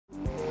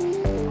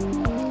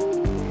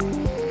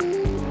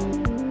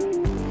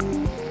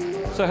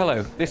So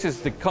hello, this is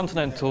the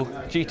Continental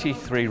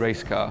GT3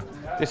 race car.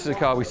 This is a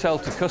car we sell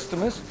to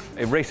customers.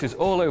 It races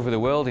all over the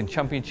world in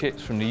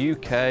championships from the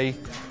UK,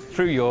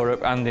 through Europe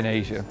and in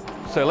Asia.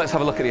 So let's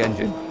have a look at the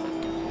engine.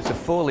 It's a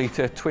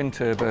 4-litre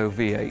twin-turbo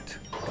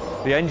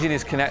V8. The engine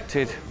is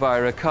connected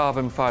via a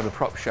carbon fibre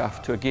prop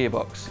shaft to a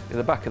gearbox at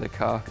the back of the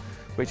car,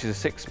 which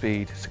is a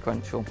 6-speed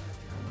sequential.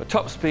 The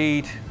top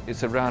speed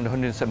is around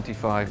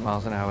 175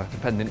 miles an hour,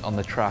 depending on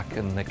the track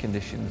and the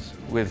conditions.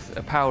 With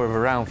a power of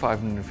around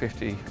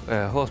 550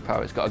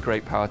 horsepower, it's got a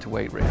great power to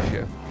weight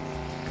ratio.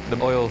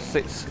 The oil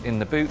sits in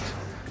the boot,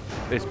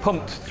 it's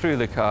pumped through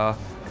the car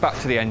back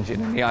to the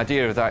engine, and the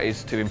idea of that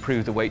is to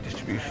improve the weight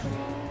distribution.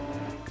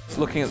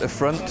 Looking at the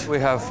front, we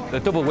have the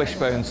double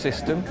wishbone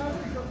system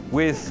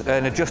with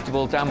an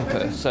adjustable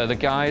damper, so the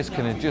guys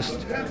can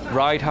adjust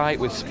ride height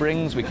with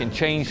springs, we can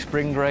change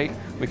spring rate,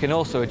 we can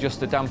also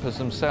adjust the dampers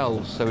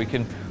themselves, so we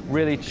can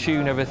really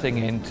tune everything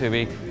in to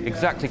be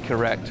exactly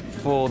correct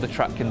for the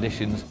track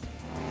conditions.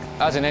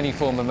 As in any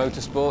form of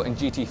motorsport, in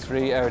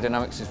GT3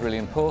 aerodynamics is really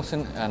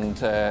important, and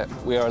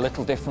we are a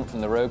little different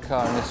from the road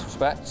car in this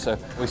respect. So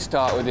we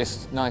start with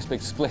this nice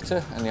big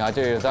splitter, and the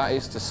idea of that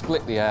is to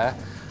split the air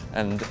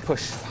and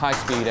push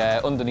high-speed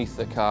air underneath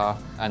the car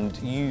and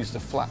use the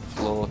flat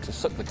floor to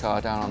suck the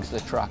car down onto the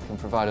track and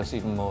provide us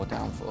even more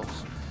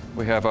downforce.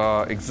 We have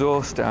our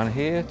exhaust down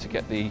here to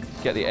get the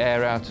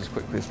air out as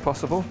quickly as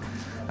possible,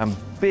 and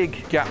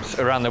big gaps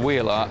around the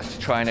wheel arch to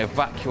try and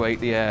evacuate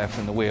the air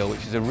from the wheel,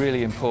 which is a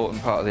really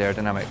important part of the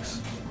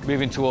aerodynamics.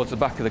 Moving towards the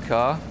back of the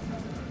car,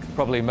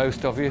 probably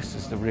most obvious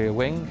is the rear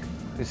wing.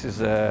 This is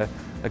a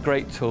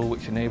great tool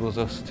which enables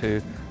us to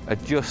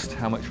adjust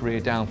how much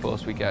rear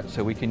downforce we get,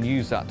 so we can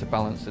use that to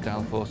balance the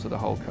downforce of the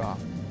whole car.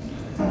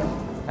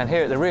 And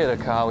here at the rear of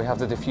the car we have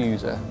the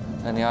diffuser,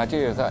 and the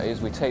idea of that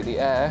is we take the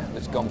air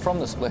that's gone from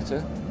the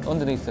splitter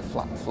underneath the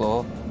flat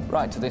floor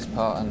right to this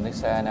part, and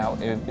this air now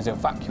is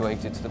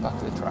evacuated to the back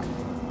of the track.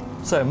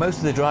 So most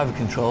of the driver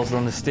controls are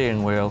on the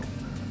steering wheel,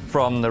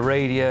 from the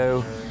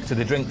radio to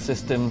the drink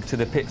system to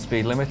the pit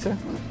speed limiter.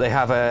 They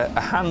have a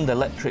hand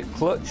electric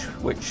clutch,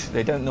 which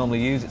they don't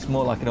normally use, it's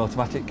more like an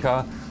automatic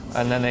car,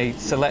 and then they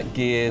select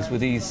gears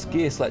with these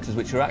gear selectors,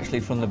 which are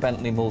actually from the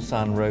Bentley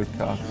Mulsanne road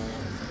car.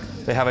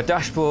 They have a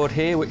dashboard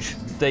here which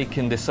they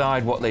can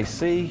decide what they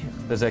see.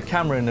 There's a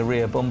camera in the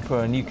rear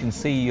bumper, and you can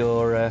see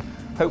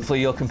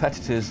hopefully your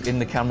competitors in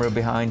the camera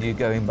behind you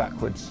going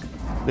backwards.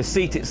 The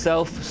seat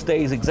itself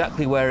stays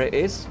exactly where it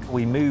is.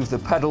 We move the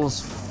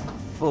pedals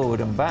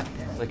forward and back.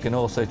 They can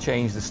also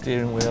change the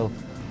steering wheel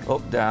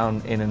up,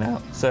 down, in and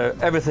out. So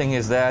everything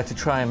is there to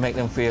try and make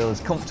them feel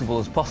as comfortable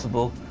as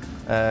possible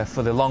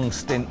for the long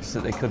stints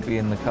that they could be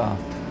in the car.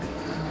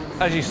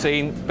 As you've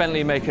seen,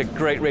 Bentley make a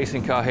great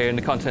racing car here in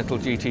the Continental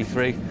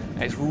GT3.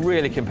 It's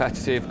really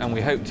competitive, and we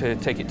hope to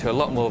take it to a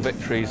lot more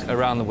victories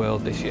around the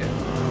world this year.